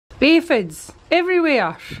Aphids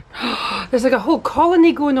everywhere. There's like a whole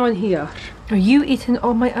colony going on here. Are you eating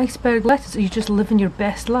all my iceberg lettuce, or are you just living your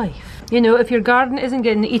best life? You know, if your garden isn't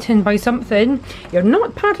getting eaten by something, you're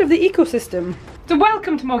not part of the ecosystem. So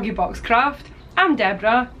welcome to MoggyBoxCraft. I'm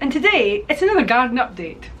Deborah, and today it's another garden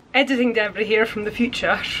update. Editing Deborah here from the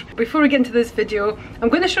future. Before we get into this video, I'm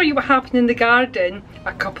going to show you what happened in the garden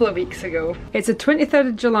a couple of weeks ago. It's the 23rd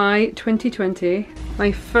of July 2020.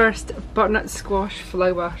 My first butternut squash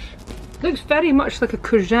flower. Looks very much like a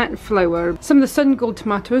courgette flower. Some of the sun gold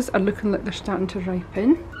tomatoes are looking like they're starting to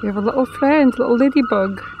ripen. We have a little friend, little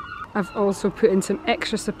ladybug. I've also put in some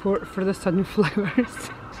extra support for the sunflowers.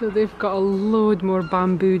 So they've got a load more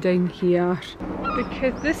bamboo down here.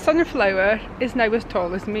 Because this sunflower is now as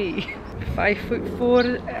tall as me.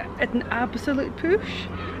 5'4" at an absolute push.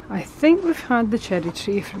 I think we've had the cherry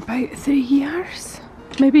tree for about 3 years.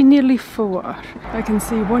 Maybe nearly 4. I can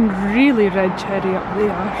see one really red cherry up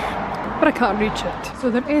there, but I can't reach it. So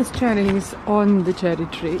there is cherries on the cherry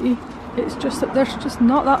tree. It's just that there's just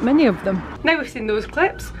not that many of them. Now we've seen those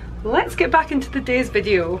clips, let's get back into today's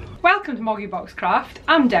video. Welcome to MoggyBoxCraft.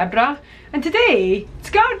 I'm Deborah, and today it's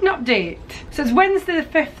garden update. So it's Wednesday the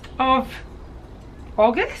 5th of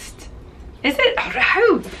August? Is it?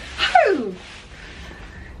 Oh,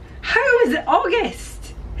 how is it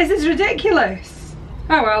August? This is ridiculous.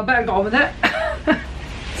 Oh well, better go on with it.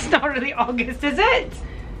 It's not really August, is it?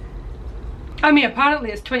 I mean,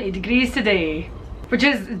 apparently it's 20 degrees today, which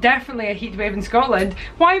is definitely a heat wave in Scotland.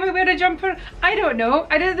 Why am I wearing a jumper? I don't know.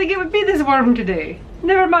 I didn't think it would be this warm today.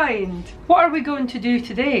 Never mind. What are we going to do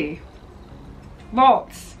today?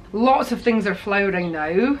 Lots of things are flowering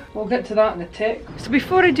now. We'll get to that in a tick. So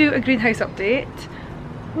before I do a greenhouse update,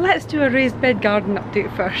 let's do a raised bed garden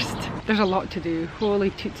update first. There's a lot to do. Holy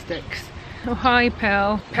toot sticks. Oh hi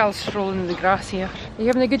Pell. Pell's strolling in the grass here. Are you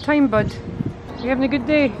having a good time, bud? Are you having a good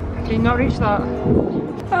day? Can you not reach that?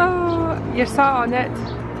 Oh, you're sat on it.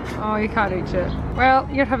 Oh, you can't reach it. Well,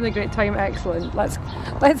 you're having a great time, excellent. Let's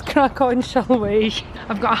crack on, shall we?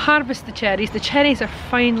 I've got to harvest the cherries. The cherries are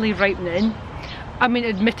finally ripening. I mean,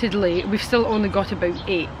 admittedly, we've still only got about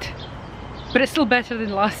 8. But it's still better than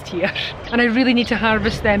last year. And I really need to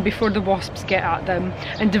harvest them before the wasps get at them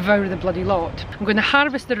and devour the bloody lot. I'm going to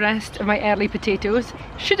harvest the rest of my early potatoes.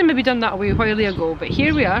 Should have maybe done that a while ago, but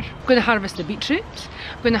here we are. I'm going to harvest the beetroot.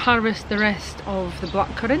 I'm going to harvest the rest of the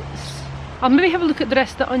blackcurrants. I'll maybe have a look at the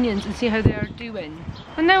rest of the onions and see how they are doing.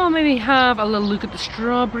 And now I'll maybe have a little look at the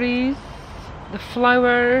strawberries, the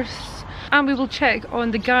flowers, and we will check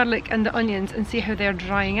on the garlic and the onions and see how they're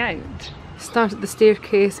drying out. Start at the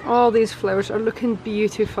staircase. All these flowers are looking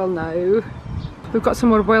beautiful now. We've got some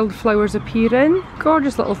more wildflowers appearing.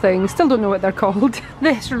 Gorgeous little things. Still don't know what they're called.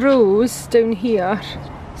 This rose down here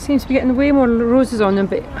seems to be getting way more roses on him,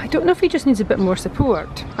 but I don't know if he just needs a bit more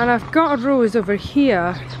support. And I've got a rose over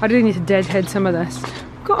here. I really need to deadhead some of this.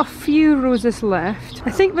 Got a few roses left.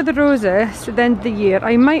 I think with the roses at the end of the year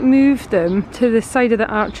I might move them to the side of the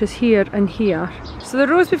arches here and here. So the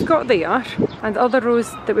rose we've got there and the other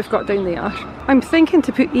rose that we've got down there, I'm thinking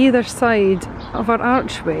to put either side of our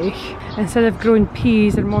archway instead of growing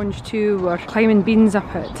peas or mange too or climbing beans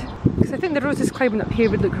up it. Because I think the roses climbing up here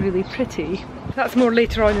would look really pretty. That's more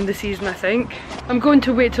later on in the season, I think. I'm going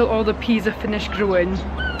to wait till all the peas are finished growing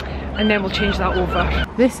and then we'll change that over.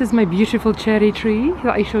 This is my beautiful cherry tree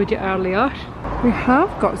that I showed you earlier. We have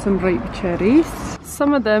got some ripe cherries.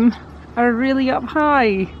 Some of them are really up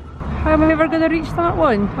high. How am I ever going to reach that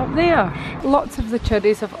one? Up there. Lots of the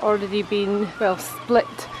cherries have already been, well, split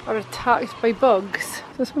or attacked by bugs.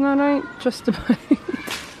 Is this one alright? Just about.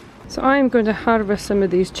 So I'm going to harvest some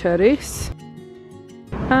of these cherries.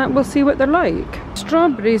 And we'll see what they're like.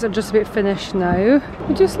 Strawberries are just about finished now.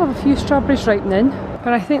 We do still have a few strawberries ripening,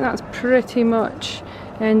 but I think that's pretty much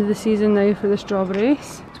end of the season now for the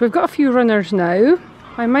strawberries. So we've got a few runners now.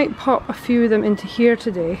 I might pop a few of them into here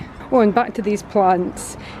today. Oh, and back to these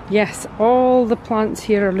plants. Yes, all the plants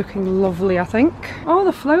here are looking lovely, I think. All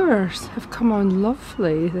the flowers have come on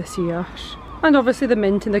lovely this year. And obviously the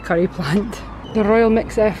mint and the curry plant. The Royal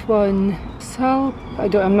Mix F1.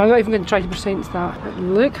 I'm not even going to try to pronounce that. But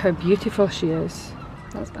look how beautiful she is.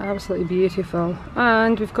 That's absolutely beautiful.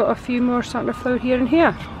 And we've got a few more starting to flower here and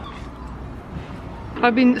here.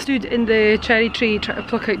 I've been stood in the cherry tree trying to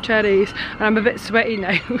pluck out cherries and I'm a bit sweaty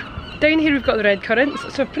now. Down here we've got the red currants,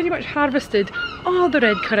 so I've pretty much harvested all the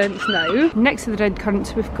red currants now. Next to the red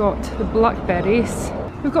currants we've got the blackberries.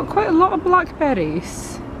 We've got quite a lot of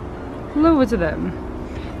blackberries. Loads of them.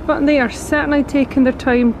 But they are certainly taking their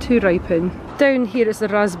time to ripen. Down here is the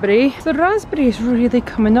raspberry. The raspberry is really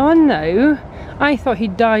coming on now. I thought he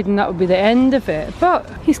died and that would be the end of it, but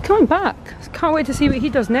he's coming back. Can't wait to see what he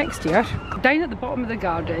does next year. Down at the bottom of the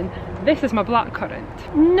garden, this is my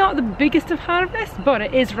blackcurrant. Not the biggest of harvests, but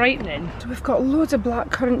it is ripening. So we've got loads of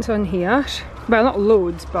blackcurrants on here. Well, not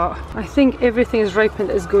loads, but I think everything is ripened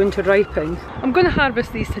that is going to ripen. I'm going to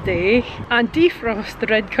harvest these today and defrost the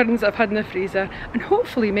red currants that I've had in the freezer and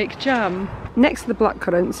hopefully make jam. Next to the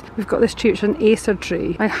blackcurrants, we've got this tree which is an acer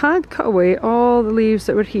tree. I had cut away all the leaves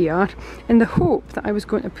that were here in the hope that I was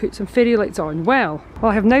going to put some fairy lights on. Well,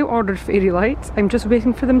 I have now ordered fairy lights. I'm just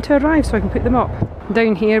waiting for them to arrive so I can put them up.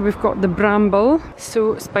 Down here we've got the bramble.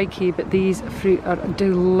 So spiky, but these fruit are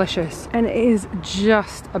delicious. And it is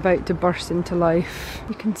just about to burst into life.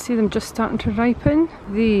 You can see them just starting to ripen.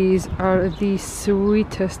 These are the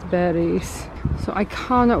sweetest berries. So I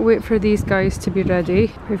cannot wait for these guys to be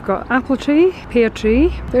ready. We've got apple tree, pear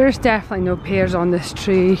tree. There's definitely no pears on this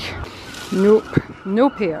tree. Nope, no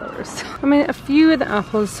pears. I mean, a few of the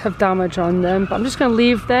apples have damage on them, but I'm just going to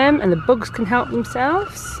leave them and the bugs can help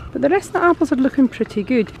themselves. But the rest of the apples are looking pretty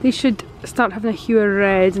good. They should start having a hue of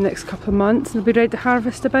red in the next couple of months and they'll be ready to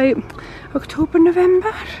harvest about October,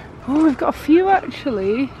 November. Oh, we've got a few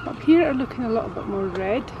actually. Up here are looking a little bit more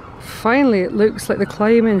red. Finally, it looks like the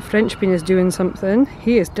climbing French bean is doing something.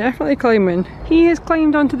 He is definitely climbing. He has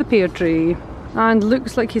climbed onto the pear tree and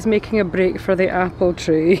looks like he's making a break for the apple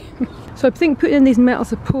tree. So I think putting in these metal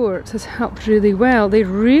supports has helped really well. They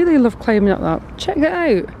really love climbing up that. Check it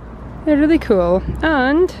out. They're really cool.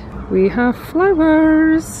 And we have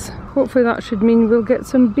flowers. Hopefully that should mean we'll get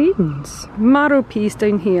some beans. Marrow peas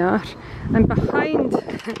down here. And behind...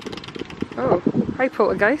 Oh, hi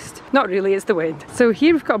poltergeist. Not really, it's the wind. So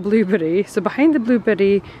here we've got a blueberry. So behind the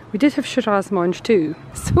blueberry, we did have Cherries mange too.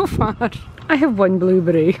 So far, I have one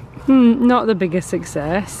blueberry. Not the biggest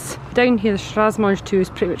success. Down here, the Cherries mange 2 has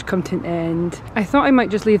pretty much come to an end. I thought I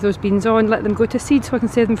might just leave those beans on, let them go to seed so I can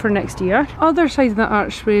save them for next year. Other side of the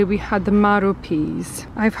archway, we had the marrow peas.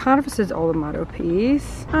 I've harvested all the marrow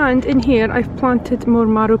peas. And in here, I've planted more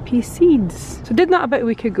marrow pea seeds. So did that about a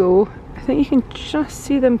week ago. I think you can just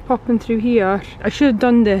see them popping through here. I should have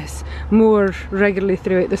done this more regularly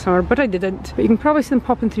throughout the summer, but I didn't. But you can probably see them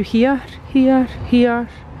popping through here, here, here,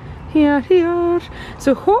 here, here.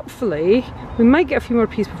 So hopefully we might get a few more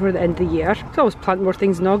peas before the end of the year. You can always plant more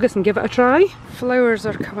things in August and give it a try. Flowers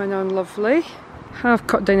are coming on lovely. Have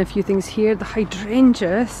cut down a few things here. The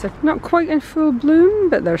hydrangeas are not quite in full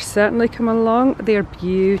bloom, but they're certainly coming along. They're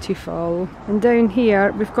beautiful. And down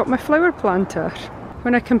here we've got my flower planter.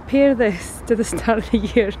 When I compare this to the start of the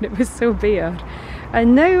year, it was so bare.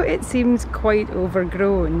 And now it seems quite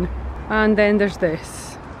overgrown. And then there's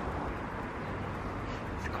this.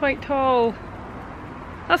 It's quite tall.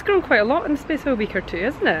 That's grown quite a lot in the space of a week or two,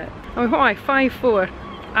 isn't it? I mean, what am I, 5'4"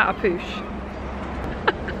 at a push.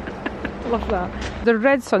 Love that. The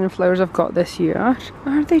red sunflowers I've got this year,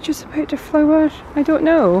 are they just about to flower? I don't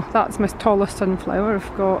know. That's my tallest sunflower.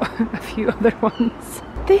 I've got a few other ones.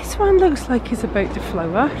 This one looks like it's about to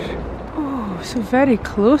flower. Oh, so very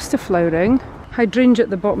close to flowering. Hydrangea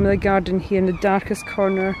at the bottom of the garden here in the darkest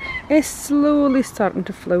corner is slowly starting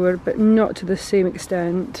to flower, but not to the same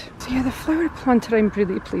extent. So yeah, the flower planter I'm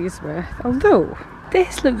really pleased with. Although,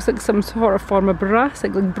 this looks like some sort of form of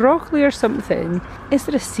brassic, like broccoli or something. Is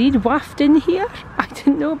there a seed waft in here I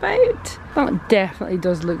didn't know about? That definitely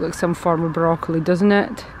does look like some form of broccoli, doesn't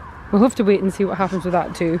it? We'll have to wait and see what happens with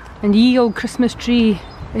that too. And ye old Christmas tree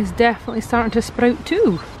is definitely starting to sprout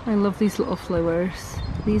too. I love these little flowers.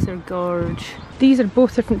 These are gorge. These are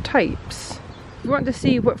both different types. If you want to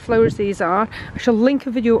see what flowers these are, I shall link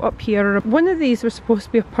a video up here. One of these was supposed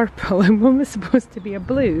to be a purple and one was supposed to be a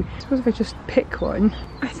blue. I suppose if I just pick one.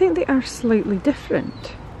 I think they are slightly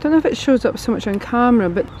different. Don't know if it shows up so much on camera,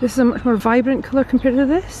 but this is a much more vibrant colour compared to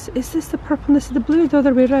this. Is this the purple and this is the blue, the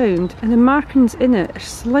other way around? And the markings in it are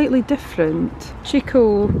slightly different.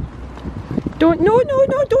 Chico, don't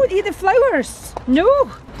eat the flowers! No!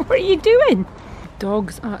 What are you doing?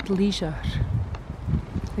 Dogs at leisure.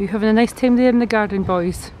 Are you having a nice time there in the garden,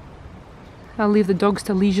 boys? I'll leave the dogs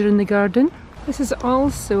to leisure in the garden. This is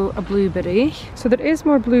also a blueberry. So there is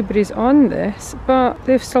more blueberries on this, but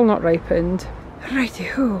they've still not ripened.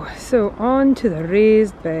 Righty-ho, so on to the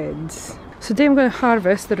raised beds. So today I'm going to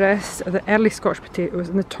harvest the rest of the early Scotch potatoes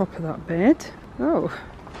in the top of that bed. Oh,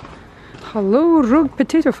 hello rogue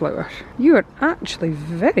potato flower. You are actually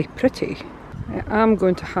very pretty. I am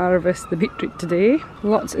going to harvest the beetroot today.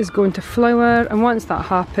 Lots is going to flower, and once that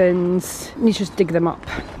happens, you just dig them up.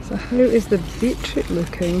 So how is the beetroot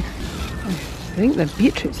looking? I think the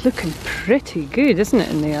beetroot's looking pretty good, isn't it,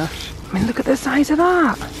 in there? I mean, look at the size of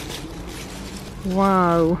that.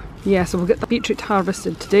 Wow. Yeah, so we'll get the beetroot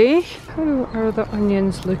harvested today. How are the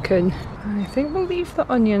onions looking? I think we'll leave the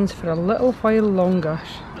onions for a little while longer.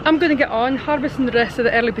 I'm going to get on harvesting the rest of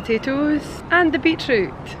the early potatoes and the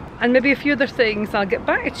beetroot. And maybe a few other things. I'll get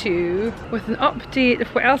back to you with an update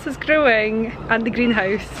of what else is growing and the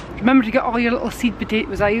greenhouse. Remember to get all your little seed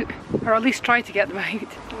potatoes out, or at least try to get them out.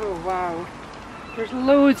 Oh wow, there's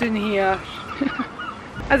loads in here.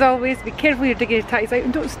 As always, be careful you're digging your tatties out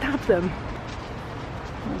and don't stab them.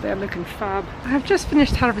 Oh, they're looking fab. I've just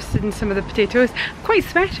finished harvesting some of the potatoes. I'm quite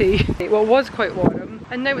sweaty. Well, it was quite warm,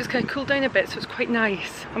 and now it's kind of cooled down a bit, so it's quite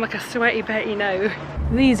nice. I'm like a sweaty Betty now.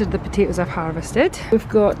 These are the potatoes I've harvested. We've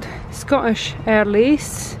got Scottish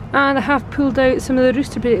Earlies, and I have pulled out some of the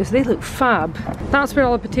rooster potatoes. They look fab. That's where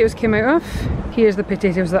all the potatoes came out of. Here's the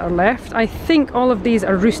potatoes that are left. I think all of these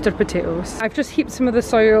are rooster potatoes. I've just heaped some of the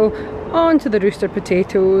soil onto the rooster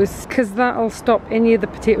potatoes because that'll stop any of the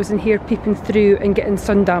potatoes in here peeping through and getting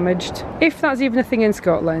sun damaged, if that's even a thing in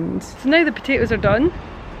Scotland. So now the potatoes are done,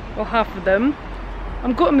 well, half of them.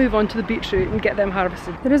 I'm going to move on to the beetroot and get them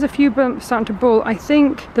harvested. There is a few starting to bolt. I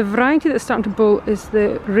think the variety that's starting to bolt is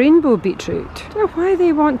the rainbow beetroot. I don't know why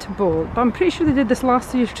they want to bolt, but I'm pretty sure they did this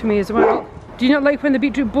last year to me as well. Do you not like when the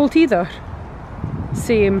beetroot bolt either?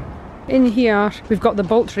 Same. In here we've got the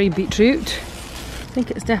Baltry beetroot. I think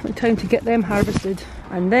it's definitely time to get them harvested.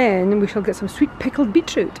 And then we shall get some sweet pickled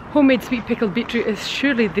beetroot. Homemade sweet pickled beetroot is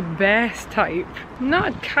surely the best type. I'm not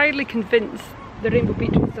entirely convinced the rainbow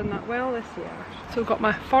beetroot's done that well this year. So I've got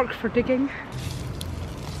my fork for digging.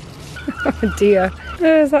 Oh dear.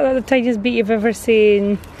 Is that the tiniest beet you've ever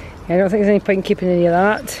seen? Yeah, I don't think there's any point in keeping any of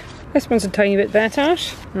that. This one's a tiny bit better.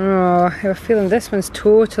 Oh, I have a feeling this one's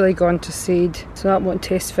totally gone to seed, so that won't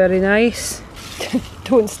taste very nice.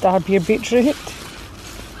 Don't stab your beetroot.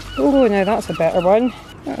 Oh, now that's a better one.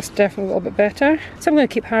 That's definitely a little bit better. So I'm going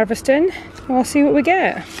to keep harvesting and we'll see what we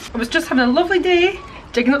get. I was just having a lovely day,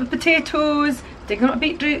 digging up the potatoes, digging up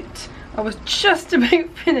beetroot. I was just about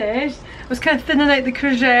finished. I was kind of thinning out the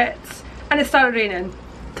courgettes and it started raining.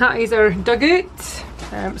 Tatties are dug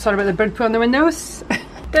out. Sorry about the bird poo on the windows.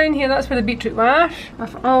 Down here, that's where the beetroot was.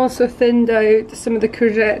 I've also thinned out some of the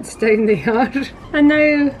courgettes down there. And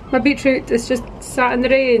now my beetroot is just sat in the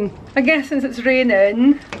rain. I guess since it's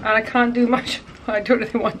raining and I can't do much, I don't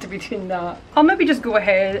really want to be doing that. I'll maybe just go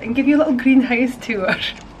ahead and give you a little greenhouse tour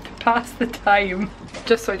to pass the time.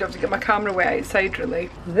 Just so I don't have to get my camera wet outside really.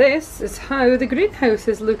 This is how the greenhouse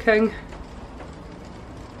is looking.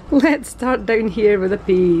 Let's start down here with the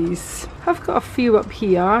peas. I've got a few up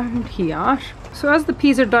here and here. So as the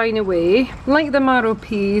peas are dying away, like the marrow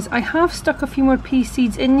peas, I have stuck a few more pea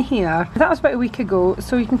seeds in here. That was about a week ago,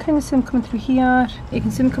 so you can kind of see them coming through here. You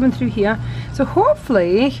can see them coming through here. So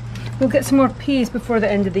hopefully we'll get some more peas before the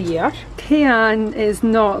end of the year. Cayenne is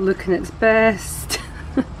not looking its best.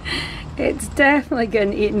 It's definitely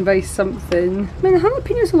getting eaten by something. I mean, the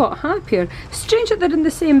jalapeno's a lot happier. Strange that they're in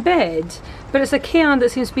the same bed, but it's a cayenne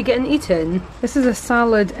that seems to be getting eaten. This is a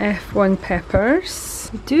salad F1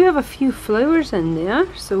 peppers. We do have a few flowers in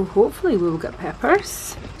there, so hopefully we'll get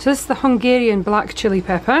peppers. So this is the Hungarian black chili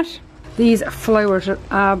pepper. These flowers are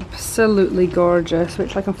absolutely gorgeous,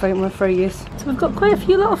 which I can find one for you. So we've got quite a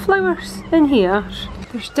few little flowers in here.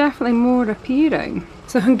 There's definitely more appearing.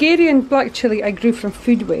 So Hungarian black chili I grew from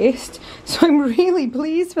food waste, so I'm really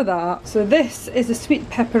pleased with that. So this is a sweet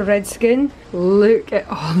pepper red skin. Look at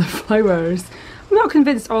all the flowers. I'm not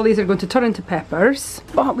convinced all these are going to turn into peppers,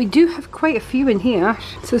 but we do have quite a few in here.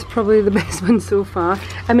 This is probably the best one so far.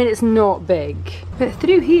 I mean, it's not big, but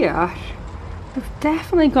through here we've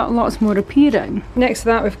definitely got lots more appearing. Next to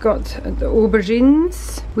that we've got the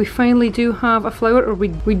aubergines. We finally do have a flower, or we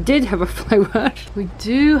did have a flower. We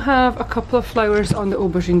do have a couple of flowers on the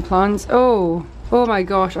aubergine plants. Oh my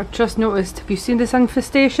gosh, I've just noticed. Have you seen this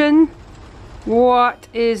infestation? What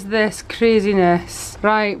is this craziness?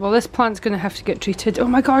 Right, well this plant's gonna have to get treated. Oh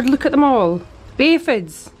my god, look at them all.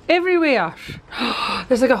 Aphids everywhere.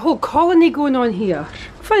 There's like a whole colony going on here.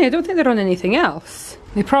 Funny, I don't think they're on anything else.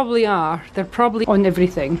 They probably are. They're probably on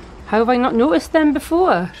everything. How have I not noticed them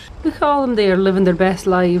before? Look at all of them there living their best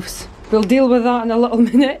lives. We'll deal with that in a little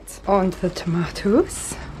minute. On to the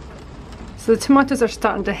tomatoes. So the tomatoes are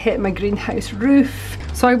starting to hit my greenhouse roof.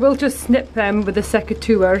 So I will just snip them with the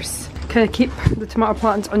secateurs. Kind of keep the tomato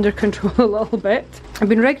plants under control a little bit. I've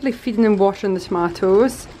been regularly feeding and watering the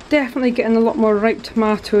tomatoes. Definitely getting a lot more ripe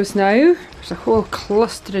tomatoes now. There's a whole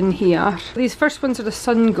cluster in here. These first ones are the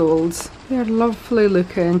sun golds. They're lovely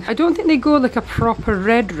looking. I don't think they go like a proper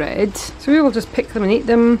red, so we will just pick them and eat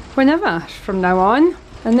them whenever from now on.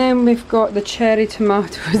 And then we've got the cherry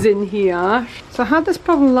tomatoes in here. So I had this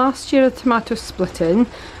problem last year of tomatoes splitting,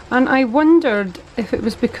 and I wondered if it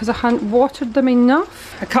was because I hadn't watered them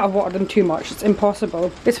enough. I can't have watered them too much, it's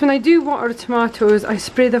impossible. It's when I do water the tomatoes, I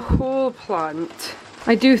spray the whole plant.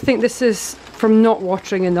 I do think this is from not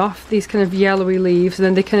watering enough, these kind of yellowy leaves, and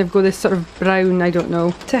then they kind of go this sort of brown, I don't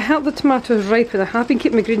know. To help the tomatoes ripen, I have been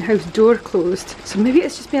keeping my greenhouse door closed, so maybe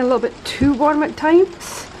it's just been a little bit too warm at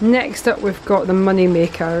times. Next up we've got the money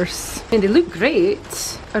makers. And they look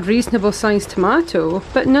great, a reasonable sized tomato,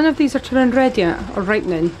 but none of these are turning red yet, or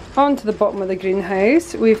ripening. On to the bottom of the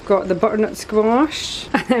greenhouse, we've got the butternut squash,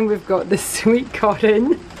 and then we've got the sweet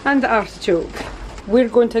corn, and the artichoke. We're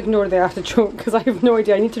going to ignore the artichoke because I have no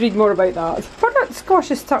idea, I need to read more about that. Butternut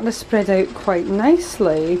squash is starting to spread out quite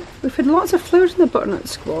nicely. We've had lots of flowers in the butternut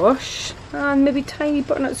squash, and maybe tiny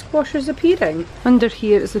butternut squashers appearing. Under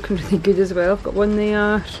here it's looking really good as well. I've got one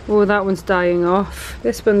there. Oh, that one's dying off.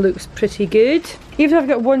 This one looks pretty good. Even if I've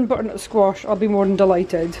got one butternut squash, I'll be more than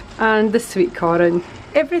delighted. And the sweet corn.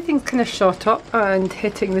 Everything's kind of shot up and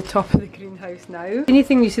hitting the top of the greenhouse now.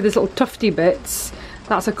 Anything you see, these little tufty bits,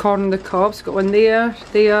 that's a corn on the cobs. Got one there,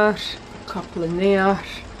 a couple in there.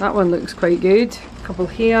 That one looks quite good. A couple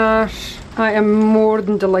here. I am more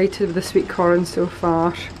than delighted with the sweet corn so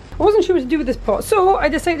far. I wasn't sure what to do with this pot, so I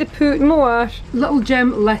decided to put more little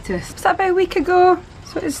gem lettuce. Was that about a week ago?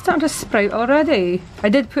 So it's starting to sprout already. I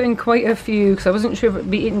did put in quite a few because I wasn't sure if it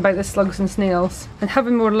would be eaten by the slugs and snails. And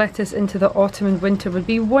having more lettuce into the autumn and winter would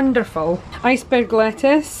be wonderful. Iceberg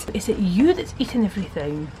lettuce. Is it you that's eating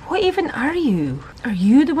everything? What even are you? Are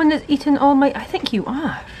you the one that's eating all my... I think you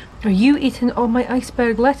are. Are you eating all my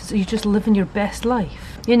iceberg lettuce, or are you just living your best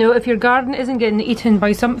life? You know, if your garden isn't getting eaten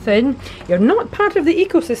by something, you're not part of the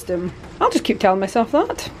ecosystem. I'll just keep telling myself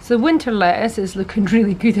that. So winter lettuce is looking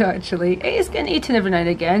really good actually. It is getting eaten every now and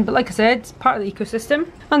again, but like I said, it's part of the ecosystem.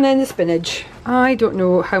 And then the spinach. I don't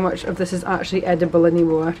know how much of this is actually edible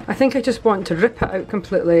anymore. I think I just want to rip it out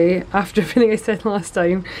completely after everything I said last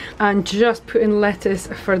time and just put in lettuce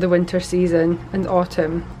for the winter season and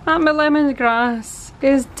autumn. And my lemongrass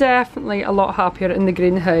is definitely a lot happier in the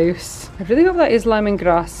greenhouse. I really hope that is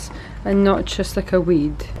lemongrass and not just like a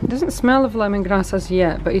weed. It doesn't smell of lemongrass as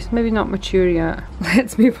yet, but it's maybe not mature yet.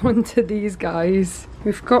 Let's move on to these guys.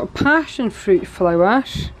 We've got passion fruit flower.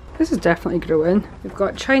 This is definitely growing. We've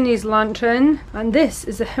got Chinese lantern, and this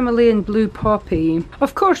is a Himalayan blue poppy.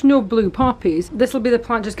 Of course, no blue poppies. This will be the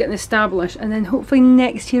plant just getting established, and then hopefully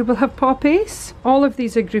next year we'll have poppies. All of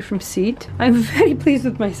these I grew from seed. I'm very pleased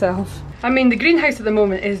with myself. I mean, the greenhouse at the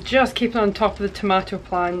moment is just keeping on top of the tomato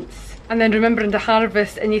plants. And then remembering to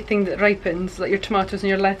harvest anything that ripens, like your tomatoes and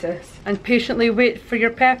your lettuce. And patiently wait for your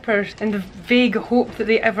peppers in the vague hope that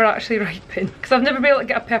they ever actually ripen. Because I've never been able to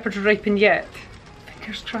get a pepper to ripen yet.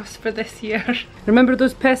 Fingers crossed for this year. Remember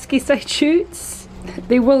those pesky side shoots?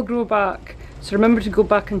 They will grow back. So remember to go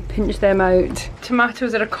back and pinch them out.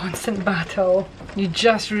 Tomatoes are a constant battle. You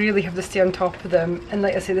just really have to stay on top of them. And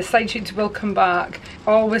like I say, the side shoots will come back.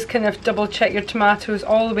 Always kind of double check your tomatoes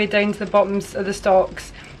all the way down to the bottoms of the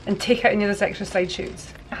stalks and take out any of those extra side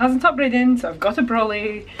shoots. It hasn't stopped raining, so I've got a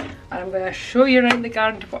brolly and I'm going to show you around the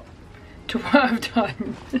garden to what I've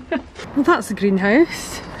done. Well, that's the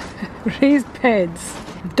greenhouse. Raised beds.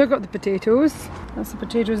 I've dug up the potatoes. That's the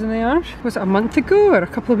potatoes in there. Was it a month ago or a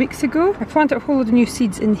couple of weeks ago? I planted a whole load of new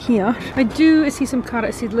seeds in here. I do see some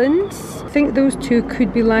carrot seedlings. I think those two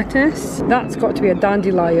could be lettuce. That's got to be a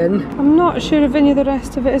dandelion. I'm not sure if any of the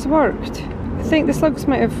rest of it has worked. I think the slugs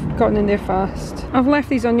might have gotten in there fast. I've left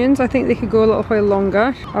these onions, I think they could go a little while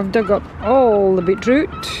longer. I've dug up all the beetroot,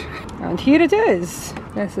 and here it is.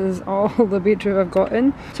 This is all the beetroot I've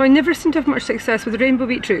gotten. So I never seem to have much success with the rainbow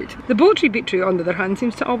beetroot. The Bowtree beetroot, on the other hand,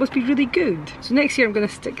 seems to always be really good. So next year I'm going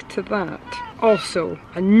to stick to that. Also,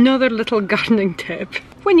 another little gardening tip.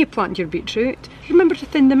 When you plant your beetroot, remember to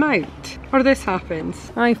thin them out, or this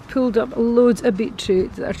happens. I've pulled up loads of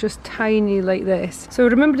beetroot that are just tiny like this. So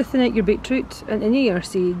remember to thin out your beetroot and any of your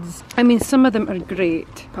seeds. I mean, some of them are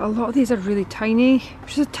great, but a lot of these are really tiny,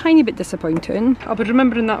 which is a tiny bit disappointing. I'll be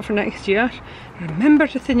remembering that for next year. Remember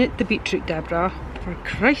to thin out the beetroot, Deborah, for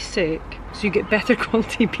Christ's sake, so you get better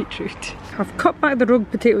quality beetroot. I've cut back the rogue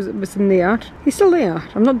potatoes that was in there. He's still there.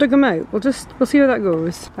 I've not dug them out. We'll see how that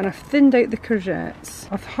goes. And I've thinned out the courgettes.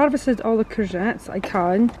 I've harvested all the courgettes I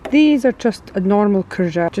can. These are just a normal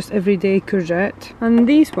courgette, just everyday courgette. And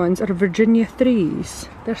these ones are Virginia 3s.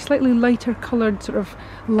 They're slightly lighter coloured, sort of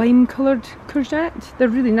lime coloured courgette. They're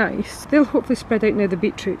really nice. They'll hopefully spread out now the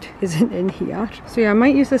beetroot isn't in here. So yeah, I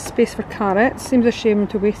might use this space for carrots. Seems a shame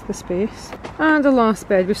to waste the space. And the last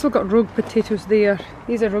bed, we've still got rogue potatoes potatoes there.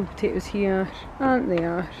 These are rogue potatoes here, and they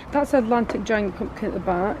are. That's the Atlantic giant pumpkin at the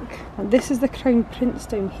back. And this is the crown prince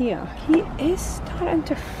down here. He is starting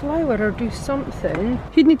to flower or do something.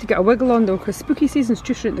 He'd need to get a wiggle on though, because spooky season's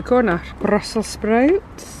just around the corner. Brussels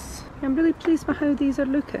sprouts. I'm really pleased with how these are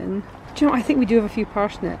looking. Do you know what? I think we do have a few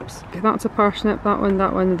parsnips. Okay, that's a parsnip, that one,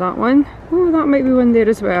 that one, that one. Oh, that might be one there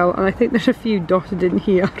as well. And I think there's a few dotted in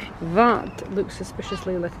here. That looks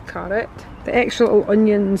suspiciously like a carrot. The extra little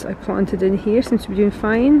onions I planted in here seems to be doing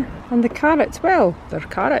fine. And the carrots, well, they're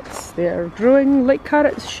carrots. They're growing like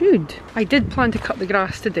carrots should. I did plan to cut the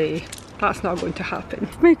grass today. That's not going to happen.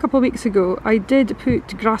 Maybe a couple of weeks ago I did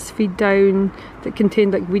put grass feed down that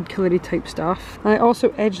contained like weed killery type stuff. And I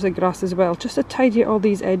also edged the grass as well, just to tidy all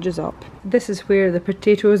these edges up. This is where the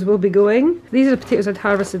potatoes will be going. These are the potatoes I'd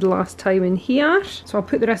harvested last time in here. So I'll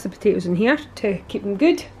put the rest of the potatoes in here to keep them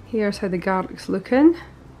good. Here's how the garlic's looking.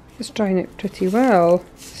 It's drying out pretty well.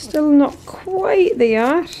 Still not quite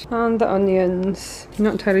there. And the onions. I'm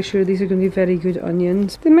not entirely sure these are going to be very good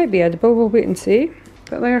onions. They might be edible, we'll wait and see.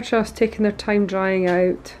 But they're just taking their time drying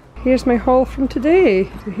out. Here's my haul from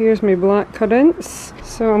today. So here's my black currants.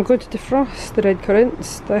 So I'm going to defrost the red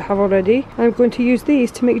currants that I have already. And I'm going to use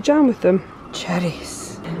these to make jam with them.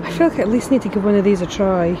 Cherries. I feel like I at least need to give one of these a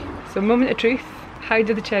try. So moment of truth. How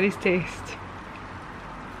do the cherries taste?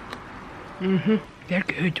 They're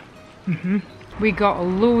good. We got a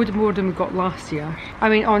load more than we got last year. I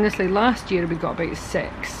mean, honestly, last year we got about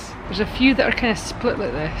 6. There's a few that are kind of split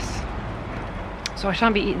like this. So I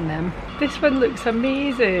shan't be eating them. This one looks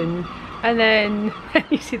amazing. And then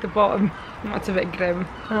you see the bottom, that's a bit grim.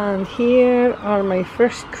 And here are my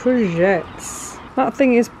first courgettes. That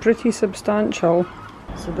thing is pretty substantial.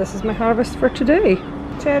 So this is my harvest for today.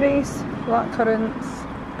 Cherries, blackcurrants,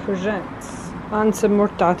 courgettes, and some more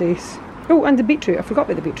daddies. Oh, and the beetroot, I forgot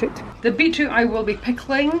about the beetroot. The beetroot I will be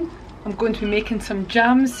pickling. I'm going to be making some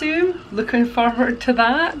jam soon. Looking forward to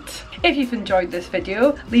that. If you've enjoyed this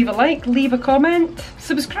video, leave a like, leave a comment,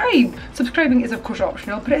 subscribe. Subscribing is of course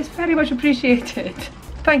optional, but it's very much appreciated.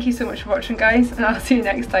 Thank you so much for watching, guys, and I'll see you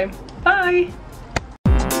next time. Bye!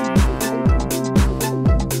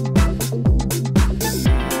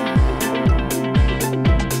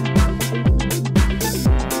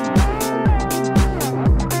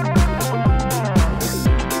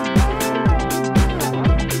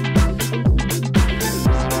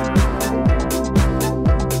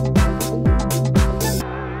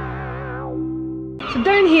 So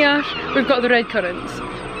down here, we've got the red currants.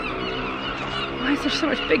 Why is there so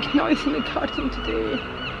much big noise in the garden today?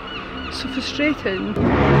 It's so frustrating.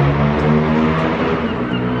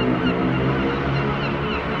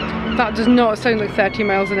 That does not sound like 30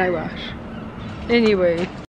 miles an hour. Anyway.